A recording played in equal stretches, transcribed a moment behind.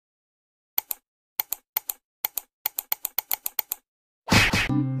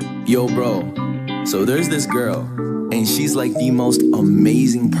Yo, bro, so there's this girl, and she's like the most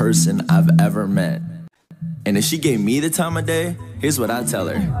amazing person I've ever met. And if she gave me the time of day, here's what I tell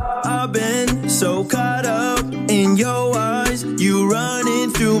her. I've been so caught up in your eyes, you running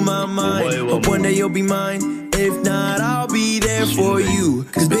through my mind. Hope one day you'll be mine, if not, I'll be there for you.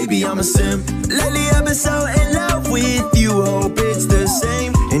 Cause baby, I'm a simp. Lately I've been so in love with you, hope it's the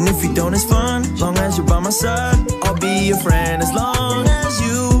same. And if you don't, it's fun, long as you're by my side. I'll be your friend as long as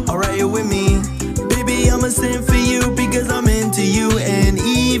you are right here with me. Baby, I'm a simp for you because I'm into you. And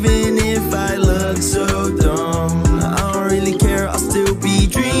even if I look so dumb, I don't really care, I'll still be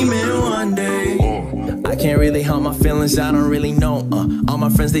dreaming one day. I can't really help my feelings, I don't really know. All my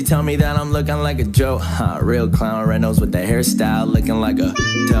friends, they tell me that I'm looking like a joke. Real clown Reynolds with the hairstyle, looking like a,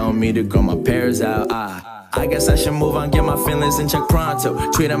 tell me to grow my pears out. I guess I should move on, get my feelings in check pronto.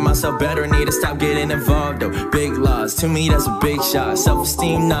 Treating myself better, need to stop getting involved though. Big loss, to me that's a big shot.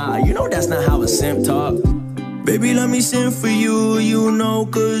 Self-esteem, nah, you know that's not how a simp talk. Baby, let me simp for you, you know,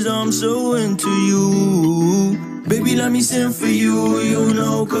 cause I'm so into you. Baby, let me simp for you, you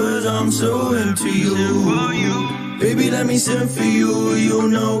know, cause I'm so into you. Baby, let me simp for you, you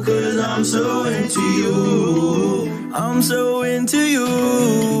know, cause I'm so into you. I'm so into you.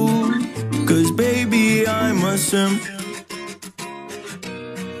 Cause baby, I'm a simp.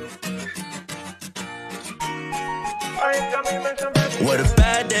 What a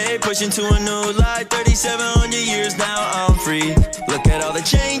bad day, pushing to a new life. 3,700 years now, I'm free. Look at all the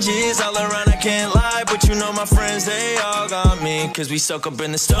changes all around, I can't lie. But you know my friends, they all got me. Cause we soak up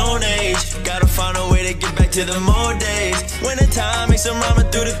in the stone age. Gotta find a way to get back to the more days. Winter time, make some ramen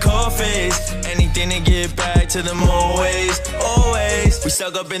through the cold phase. Anything to get back to the more ways, always. We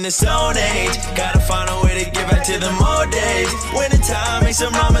soak up in the stone age. Gotta find a way to get back to the more days. Winter time, make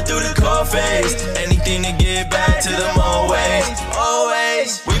some ramen through the cold phase. Anything to get back to the more ways,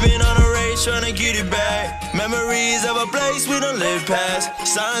 always. We've been on a race trying to get it back. Memories of a place we don't live past.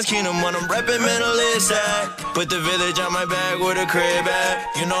 Science Kingdom when I'm reppin' mentalist at. Put the village on my back with a crib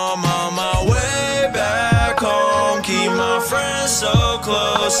at. You know I'm on my way back home. Keep my friends so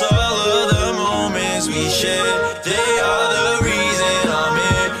close. All of the moments we share, they are the reason I'm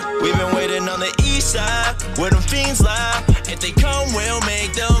here. We've been waiting on the east side where them fiends lie. If they come, we'll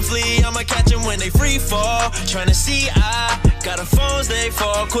make them flee. I'ma catch them when they free fall. Tryna see, I got the phones, they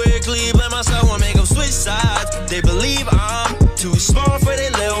fall quickly. Blame myself, and make them switch sides. They believe I'm too small for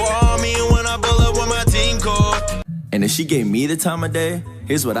their little army. When I pull up with my team core. And if she gave me the time of day,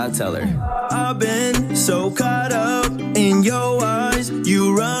 here's what I tell her. I've been so caught up in your eyes,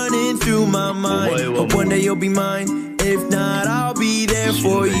 you running through my mind. Hope one day you'll be mine, if not, I'll be there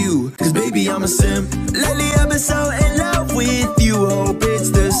for you. Cause baby, I'm a simp. Lately I've been so in love with you, hope it's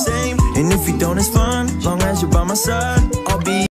the same. And if you don't, it's fun, long as you're by my side.